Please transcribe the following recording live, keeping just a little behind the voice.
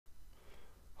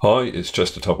Hi, it's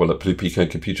Chester Tubwell at Blue Pecan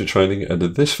Computer Training, and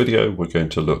in this video we're going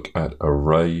to look at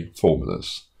array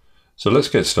formulas. So let's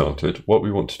get started. What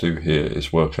we want to do here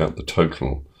is work out the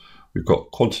total. We've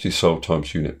got quantity sold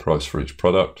times unit price for each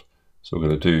product. So we're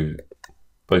going to do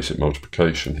basic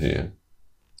multiplication here.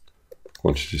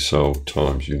 Quantity sold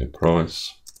times unit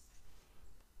price.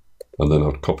 And then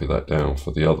I'd copy that down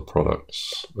for the other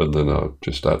products, and then I'll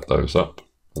just add those up,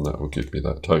 and that will give me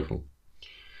that total.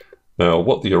 Now,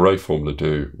 what the array formula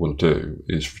will do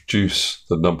is reduce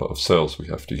the number of cells we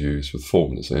have to use with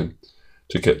formulas in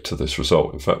to get to this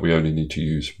result. In fact, we only need to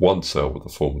use one cell with the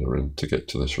formula in to get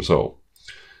to this result.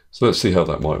 So let's see how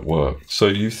that might work. So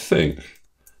you think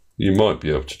you might be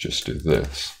able to just do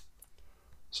this.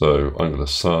 So I'm going to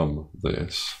sum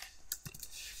this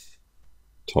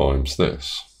times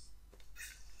this.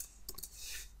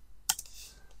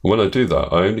 When I do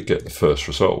that, I only get the first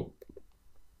result.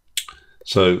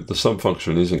 So the sum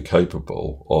function isn't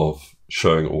capable of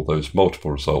showing all those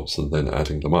multiple results and then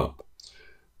adding them up.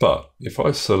 But if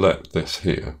I select this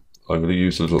here, I'm going to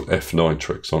use a little F9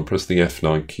 trick. So I'm pressing the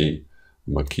F9 key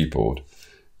on my keyboard.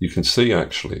 You can see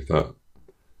actually that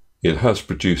it has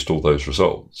produced all those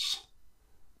results,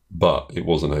 but it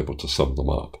wasn't able to sum them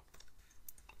up.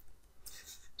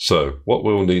 So what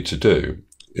we'll need to do,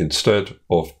 instead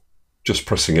of just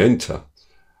pressing enter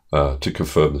to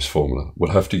confirm this formula,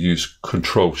 we'll have to use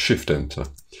Control-Shift-Enter,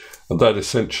 and that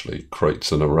essentially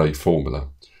creates an array formula.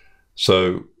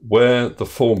 So where the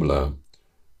formula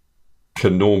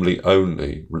can normally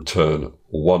only return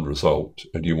one result,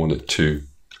 and you want it to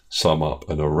sum up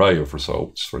an array of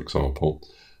results, for example,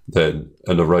 then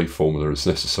an array formula is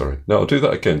necessary. Now I'll do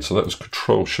that again. So that was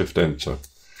Control-Shift-Enter,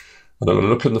 and I'm going to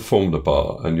look in the formula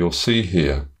bar, and you'll see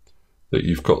here that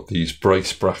you've got these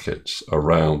brace brackets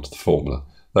around the formula.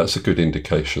 That's a good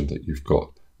indication that you've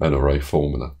got an array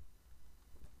formula.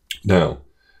 Now,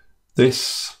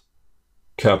 this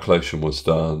calculation was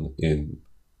done in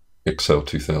Excel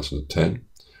 2010.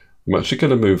 I'm actually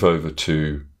going to move over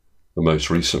to the most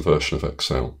recent version of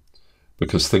Excel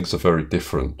because things are very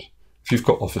different. If you've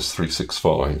got Office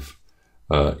 365,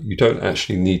 you don't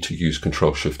actually need to use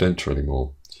Control-Shift-Enter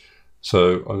anymore.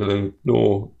 So I'm going to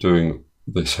ignore doing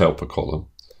this helper column.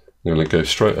 I'm going to go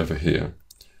straight over here,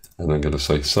 and I'm going to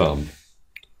say sum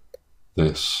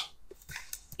this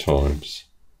times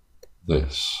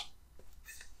this.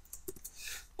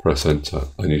 Press enter,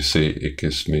 and you see it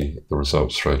gives me the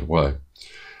result straight away.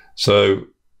 So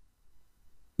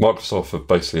Microsoft have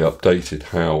basically updated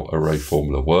how array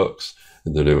formula works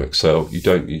in the new Excel. You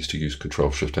don't need to use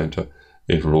Control-Shift-Enter.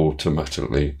 It will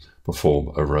automatically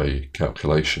perform array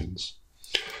calculations.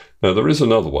 Now there is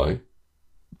another way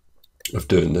of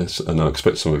doing this, and I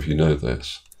expect some of you know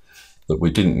this, that we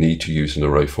didn't need to use an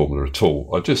array formula at all.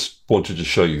 I just wanted to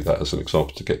show you that as an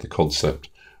example to get the concept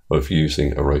of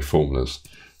using array formulas.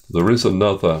 There is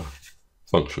another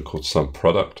function called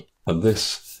SumProduct, and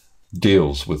this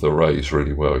deals with arrays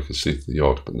really well. You can see the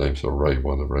argument names are array1,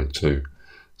 array2.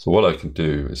 So what I can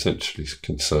do essentially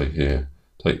can say here,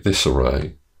 take this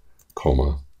array,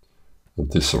 comma,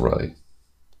 and this array.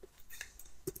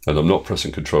 And I'm not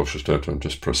pressing Control-Shift-Enter, I'm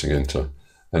just pressing enter,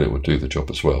 and it will do the job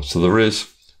as well. So there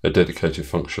is a dedicated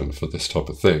function for this type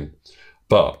of thing.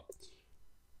 But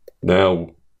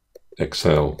now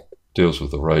Excel deals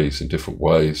with arrays in different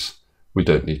ways. We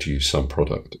don't need to use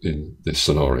SumProduct in this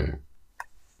scenario.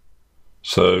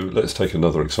 So let's take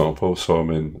another example. So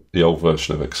I'm in the old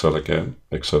version of Excel again,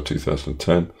 Excel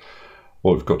 2010.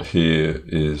 What we've got here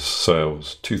is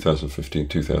sales 2015,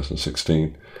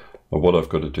 2016. And what I've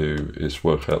got to do is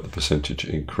work out the percentage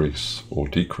increase or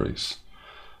decrease.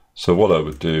 So what I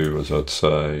would do is I'd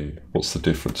say, what's the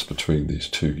difference between these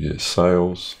 2 years'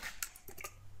 sales?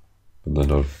 And then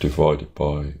I'd divide it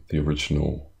by the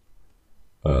original,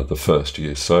 the first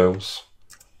year's sales.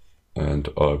 And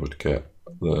I would get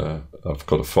I've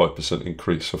got a 5%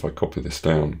 increase. If I copy this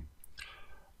down,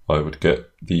 I would get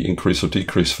the increase or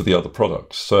decrease for the other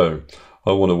products. So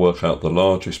I want to work out the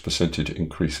largest percentage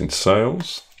increase in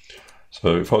sales.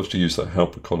 So if I was to use that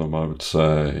helper column, I would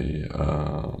say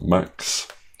max,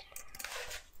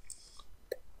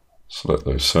 select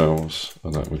those cells,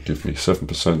 and that would give me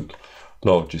 7%.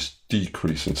 Largest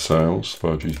decrease in sales, if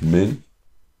I would use min,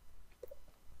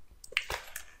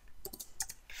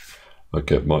 I'd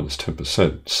get minus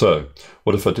 10%. So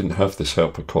what if I didn't have this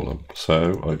helper column?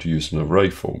 So I'd use an array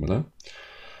formula.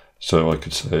 So I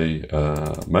could say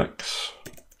max,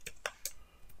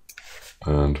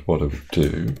 and what I would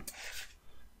do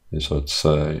is I'd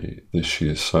say this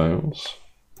year's sales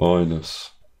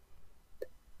minus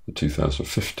the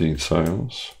 2015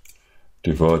 sales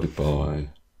divided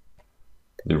by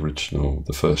the original,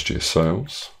 the first year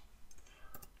sales,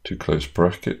 two closed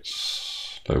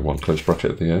brackets, no, one closed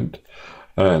bracket at the end.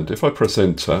 And if I press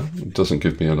enter, it doesn't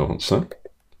give me an answer.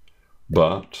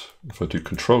 But if I do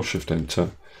Control Shift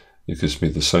Enter, it gives me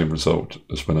the same result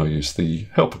as when I use the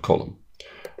helper column.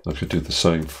 I could do the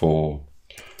same for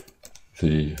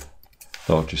the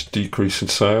largest decrease in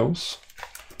sales.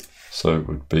 So it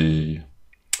would be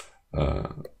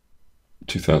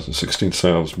 2016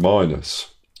 sales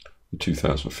minus the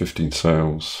 2015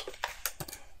 sales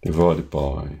divided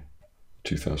by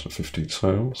 2015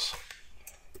 sales.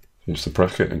 Here's the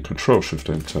bracket, and Control Shift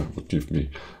Enter would give me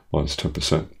minus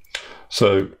 10%.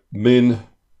 So min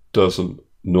doesn't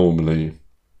normally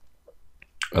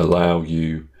allow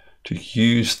you to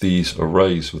use these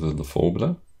arrays within the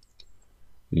formula,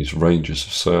 these ranges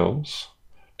of cells,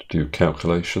 to do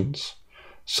calculations.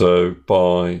 So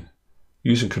by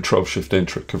using Control Shift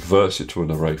Enter, it converts it to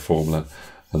an array formula,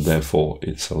 and therefore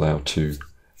it's allowed to,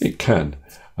 it can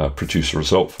produce a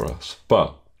result for us.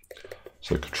 But,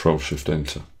 so Control Shift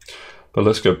Enter. But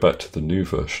let's go back to the new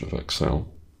version of Excel.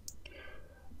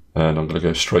 And I'm going to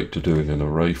go straight to doing an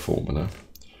array formula.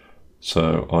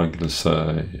 So I'm going to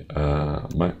say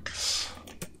max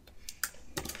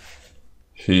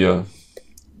here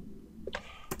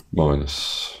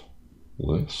minus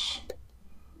this.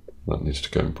 That needs to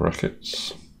go in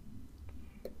brackets.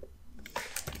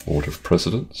 Order of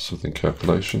precedence within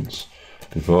calculations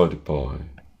divided by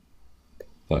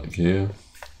that year.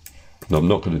 And I'm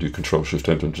not going to do Control Shift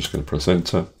Enter, I'm just going to press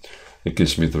Enter. It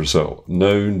gives me the result.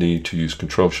 No need to use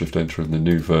Control Shift Enter in the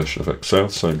new version of Excel.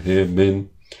 Same here, min.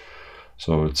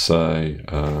 So I would say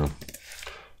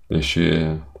this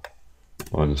year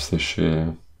minus this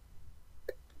year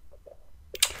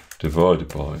divided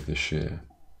by this year.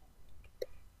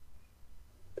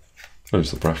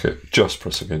 Close the bracket, just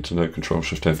pressing Enter, no Control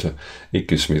Shift Enter, it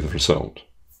gives me the result.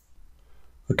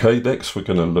 Okay, next we're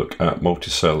going to look at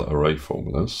multi-cell array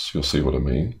formulas. You'll see what I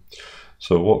mean.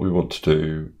 So what we want to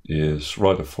do is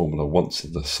write a formula once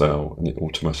in the cell, and it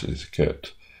automatically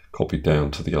get copied down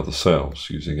to the other cells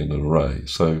using an array.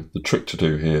 So the trick to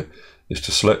do here is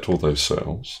to select all those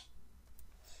cells.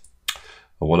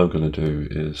 And what I'm going to do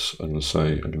is I'm going to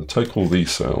say I'm going to take all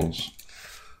these cells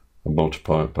and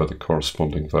multiply it by the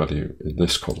corresponding value in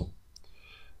this column.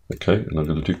 Okay, and I'm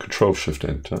going to do Control Shift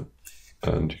Enter,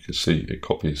 and you can see it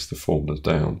copies the formula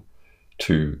down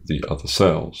to the other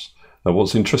cells. Now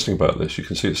what's interesting about this, you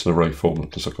can see it's an array formula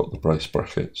because I've got the brace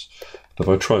brackets. But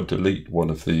if I try and delete one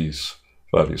of these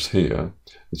values here,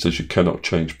 it says you cannot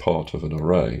change part of an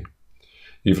array.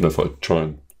 Even if I try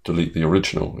and delete the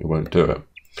original, it won't do it.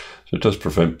 So it does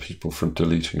prevent people from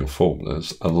deleting your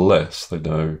formulas unless they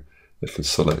know they can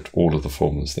select all of the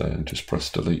formulas there and just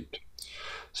press delete.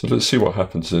 So let's see what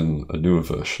happens in a newer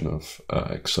version of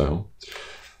Excel.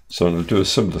 So I'm going to do a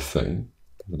similar thing.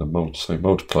 I'm going to say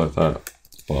multiply that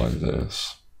by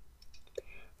this.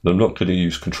 And I'm not going to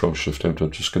use Control Shift Enter,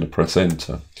 I'm just going to press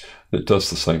Enter. And it does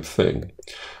the same thing.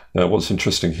 Now what's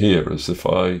interesting here is if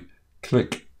I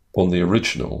click on the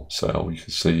original cell, you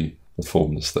can see the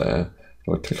formulas there.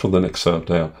 If I click on the next cell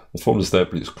down, the formula's there,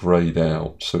 but it's greyed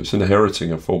out. So it's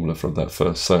inheriting a formula from that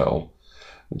first cell.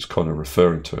 It's kind of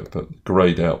referring to it, but the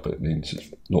greyed out bit means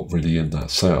it's not really in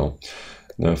that cell.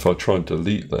 Now if I try and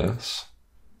delete this,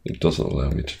 it doesn't allow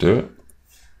me to do it.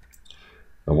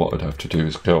 And what I'd have to do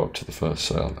is go up to the first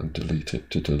cell and delete it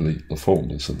to delete the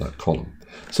formulas in that column.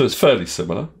 So it's fairly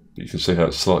similar. You can see how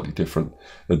it's slightly different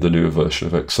in the newer version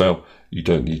of Excel. You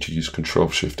don't need to use Control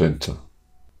Shift Enter.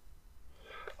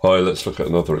 Hi, let's look at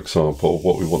another example.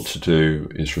 What we want to do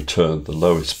is return the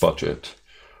lowest budget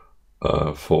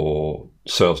for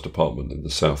sales department in the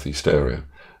southeast area.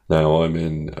 Now I'm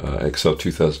in Excel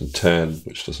 2010,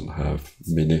 which doesn't have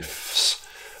minifs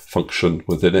function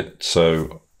within it,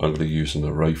 so I'm going to use an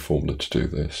array formula to do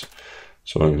this.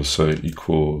 So I'm going to say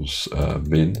equals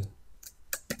min,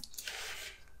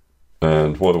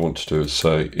 and what I want to do is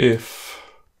say if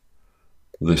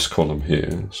this column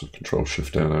here, so Control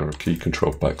Shift down arrow key,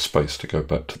 Control backspace to go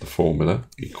back to the formula,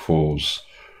 equals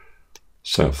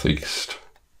southeast,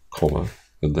 comma,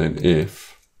 and then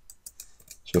if,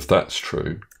 so if that's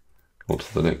true, go on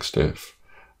to the next if,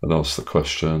 and ask the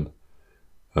question,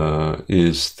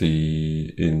 is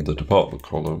in the department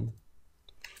column,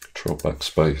 Control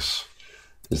backspace,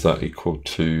 is that equal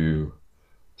to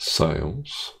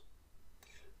sales?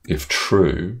 If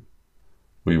true,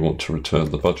 we want to return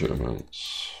the budget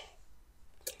amounts.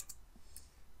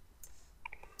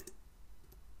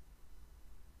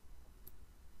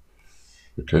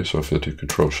 Okay, so if I do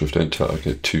Control Shift Enter, I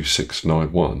get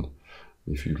 2691.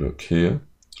 If you look here,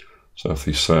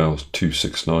 Southeast Sales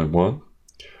 2691,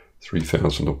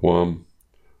 3001.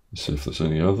 Let's see if there's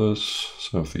any others.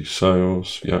 Southeast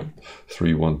Sales, yeah,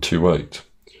 3128.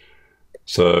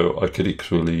 So I could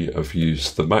equally have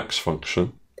used the max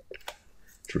function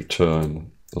to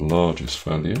return the largest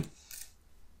value.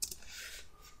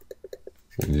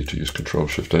 I need to use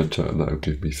Control-Shift-Enter, and that will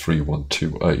give me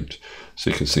 3128. So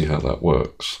you can see how that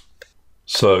works.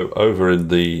 So over in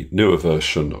the newer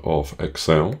version of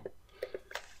Excel,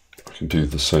 I can do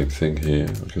the same thing here.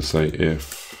 I can say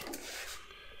if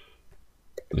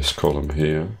this column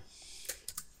here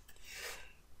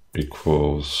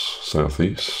equals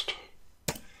Southeast,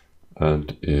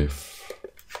 and if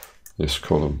this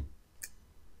column,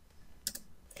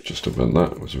 just amend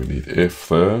that, because we need if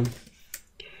there.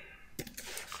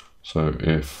 So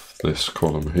if this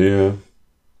column here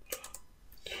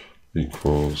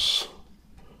equals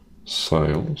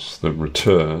sales, then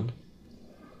return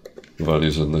the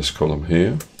values in this column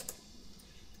here.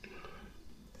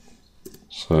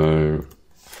 So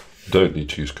I don't need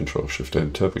to use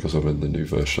Control-Shift-Enter because I'm in the new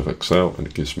version of Excel, and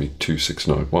it gives me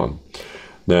 2691.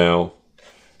 Now,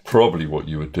 probably what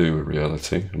you would do in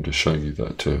reality, I'm just showing you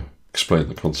that to explain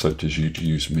the concept, is you'd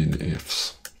use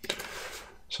min-ifs.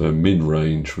 So min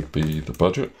range would be the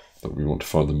budget that we want to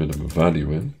find the minimum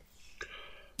value in.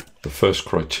 The first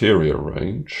criteria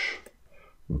range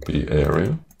would be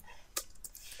area,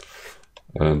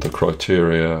 and the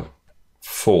criteria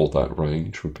for that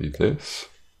range would be this.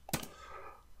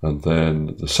 And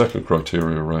then the second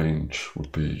criteria range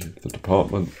would be the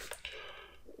department,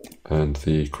 and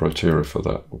the criteria for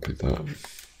that would be that.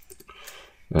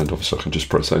 And obviously I can just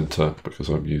press enter because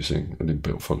I'm using an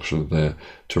inbuilt function there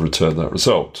to return that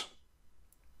result.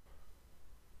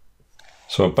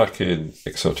 So I'm back in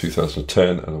Excel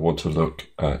 2010, and I want to look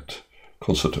at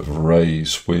concept of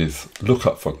arrays with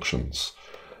lookup functions.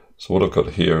 So what I've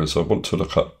got here is I want to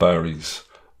look up Barry's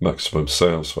maximum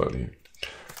sales value.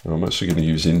 Now I'm actually going to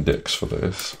use index for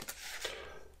this.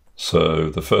 So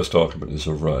the first argument is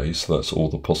array, so that's all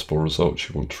the possible results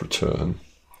you want to return,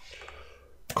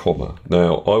 comma.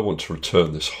 Now I want to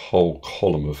return this whole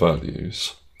column of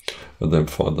values and then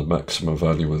find the maximum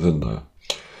value within that.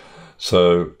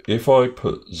 So if I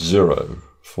put 0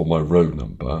 for my row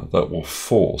number, that will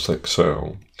force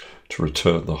Excel to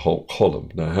return the whole column.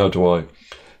 Now how do I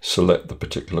select the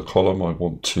particular column I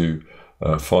want to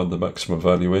find the maximum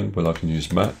value in? Well, I can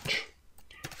use match.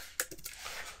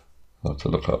 I have to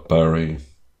look up Barry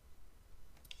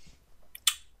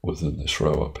within this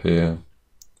row up here,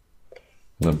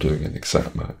 and I'm doing an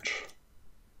exact match.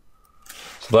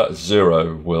 So that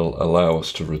 0 will allow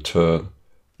us to return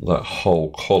that whole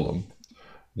column.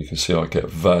 You can see I get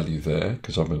value there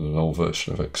because I'm in an old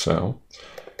version of Excel.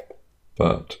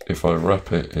 But if I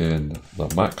wrap it in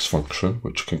the max function,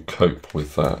 which can cope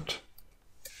with that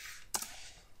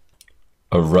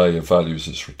array of values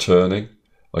it's returning,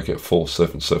 I get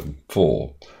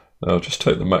 4774. Now I'll just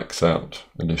take the max out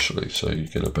initially so you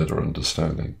get a better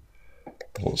understanding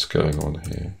of what's going on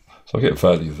here. So I get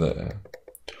value there,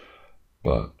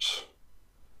 but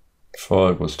if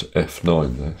I was to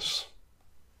F9 this,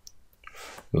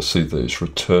 you'll see that it's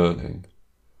returning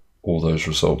all those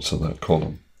results in that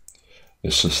column.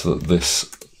 It's just that this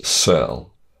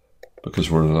cell, because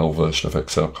we're in an old version of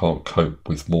Excel, can't cope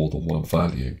with more than one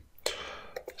value.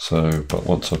 So, but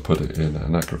once I put it in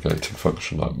an aggregating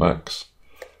function like max,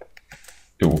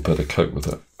 it will better cope with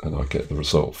it, and I get the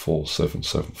result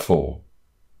 4774.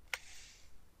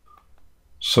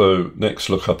 So next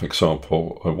lookup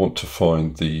example, I want to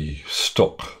find the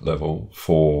stock level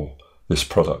for this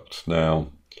product. Now,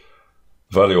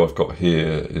 the value I've got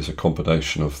here is a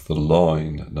combination of the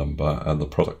line number and the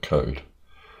product code.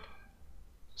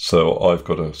 So I've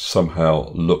got to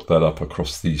somehow look that up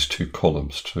across these two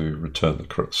columns to return the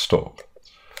correct stock.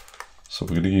 So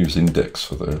we're going to use index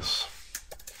for this.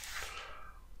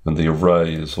 And the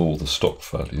array is all the stock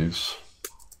values.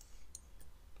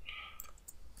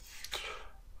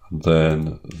 And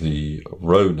then the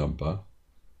row number,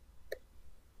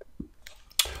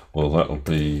 well, that'll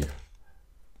be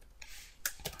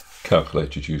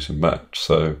calculated using match.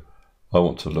 So I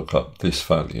want to look up this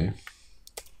value.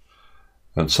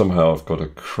 And somehow I've got to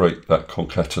create that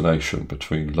concatenation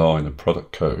between line and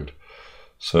product code.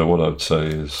 So what I would say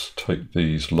is take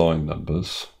these line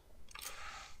numbers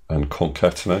and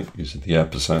concatenate using the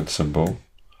ampersand symbol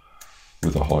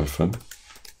with a hyphen,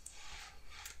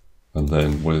 and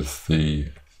then with the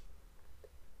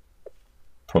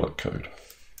product code.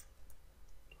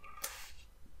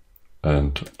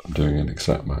 And I'm doing an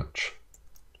exact match.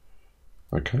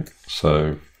 Okay,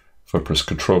 so if I press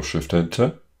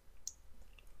Control-Shift-Enter,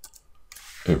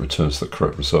 it returns the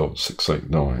correct result,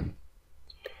 689.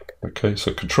 Okay,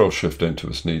 so Control-Shift-Enter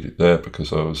was needed there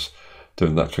because I was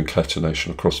doing that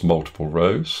concatenation across multiple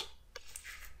rows.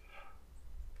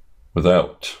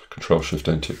 Without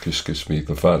Control-Shift-Enter, it just gives me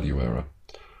the value error.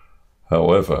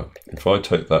 However, if I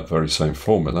take that very same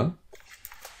formula,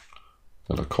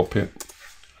 and I copy it,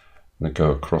 and I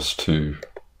go across to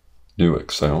New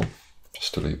Excel,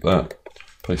 just delete that,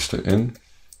 paste it in,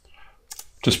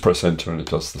 just press enter and it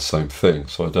does the same thing.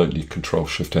 So I don't need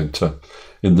Control-Shift-Enter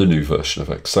in the new version of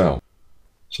Excel.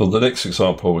 So in the next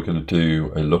example, we're going to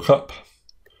do a lookup.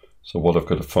 So what I've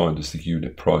got to find is the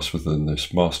unit price within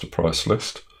this master price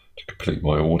list to complete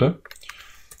my order.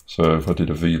 So if I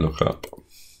did a VLOOKUP,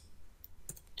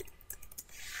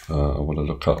 I want to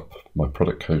look up my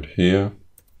product code here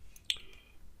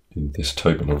in this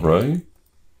table array.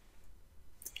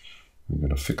 I'm going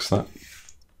to fix that.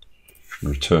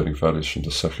 Returning values from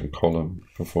the second column,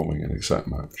 performing an exact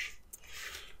match.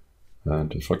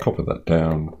 And if I copy that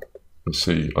down, you'll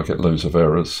see I get loads of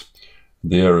errors.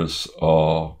 The errors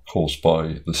are caused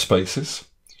by the spaces.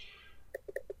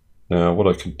 Now what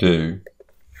I can do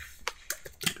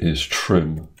is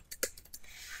trim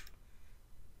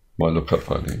my lookup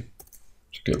value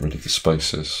to get rid of the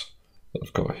spaces that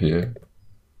I've got here.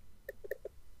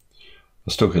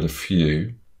 I still get a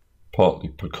few, partly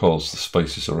because the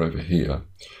spaces are over here,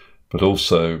 but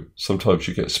also sometimes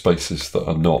you get spaces that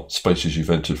are not spaces you've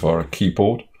entered via a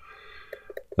keyboard.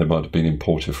 They might have been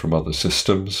imported from other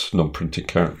systems, non-printed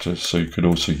characters, so you can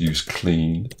also use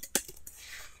clean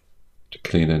to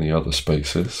clean any other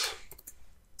spaces.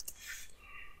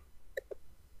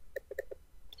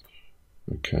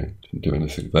 Okay, didn't do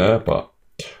anything there, but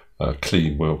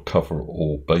clean will cover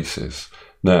all bases.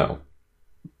 Now,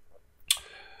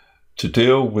 to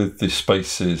deal with the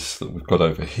spaces that we've got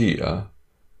over here,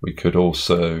 we could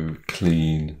also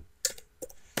clean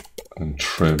and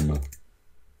trim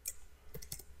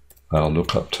our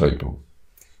lookup table.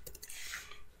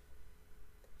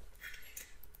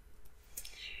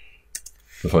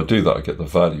 If I do that, I get the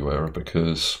value error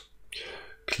because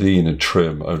clean and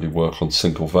trim only work on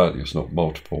single values, not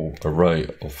multiple array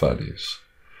of values.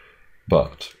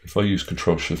 But if I use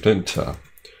Control-Shift-Enter,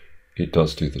 it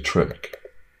does do the trick.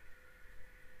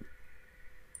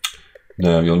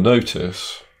 Now you'll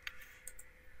notice,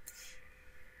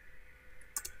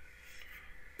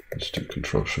 let's do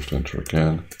Control-Shift-Enter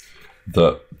again,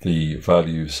 that the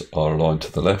values are aligned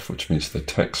to the left, which means they're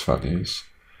text values.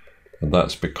 And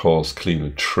that's because clean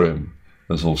and trim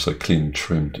has also clean and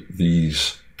trimmed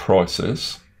these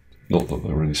prices. Not that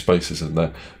there are any spaces in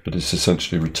there, but it's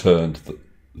essentially returned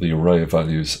the array of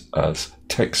values as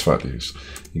text values,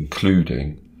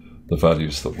 including the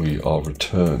values that we are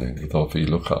returning with our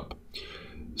VLOOKUP.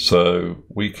 So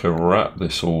we can wrap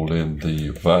this all in the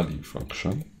value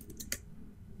function,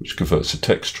 which converts a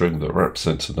text string that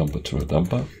represents a number to a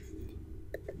number.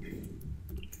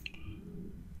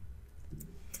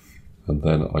 And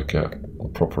then I get a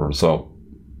proper result.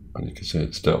 And you can see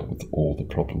it's dealt with all the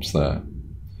problems there.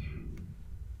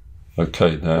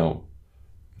 Okay, now,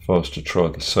 if I was to try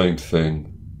the same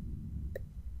thing,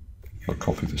 I'll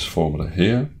copy this formula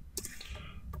here,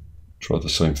 try the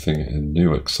same thing in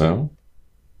New Excel.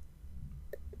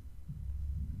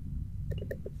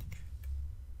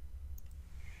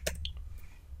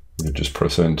 You just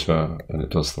press enter and it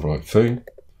does the right thing.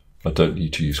 I don't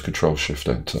need to use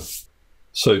Control-Shift-Enter.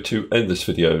 So to end this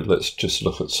video, let's just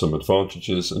look at some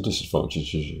advantages and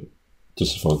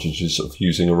disadvantages of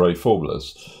using array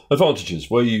formulas.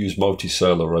 Advantages: where you use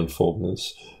multi-cell array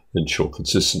formulas, ensure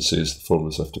consistency as the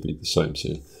formulas have to be the same, so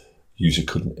the user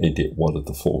couldn't edit one of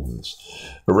the formulas.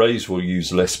 Arrays will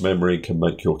use less memory and can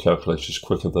make your calculations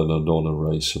quicker than a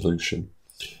non-array solution.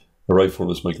 Array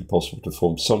formulas make it possible to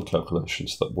perform some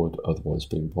calculations that would otherwise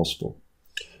be impossible.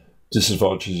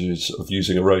 Disadvantages of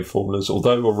using array formulas: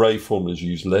 although array formulas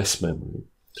use less memory,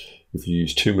 if you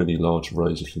use too many large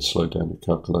arrays, it can slow down your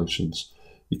calculations.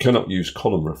 You cannot use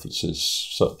column references,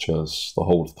 such as the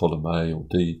whole of column A or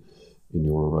D, in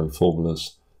your array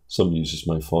formulas. Some users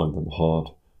may find them hard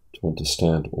to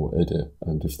understand or edit,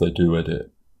 and if they do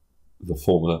edit the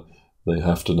formula, they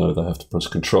have to know they have to press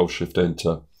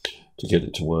Control-Shift-Enter to get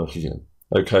it to work again.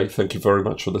 Okay, thank you very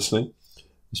much for listening.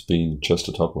 It's been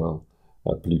Chester Tugwell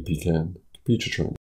at Blue Pecan Computer Training.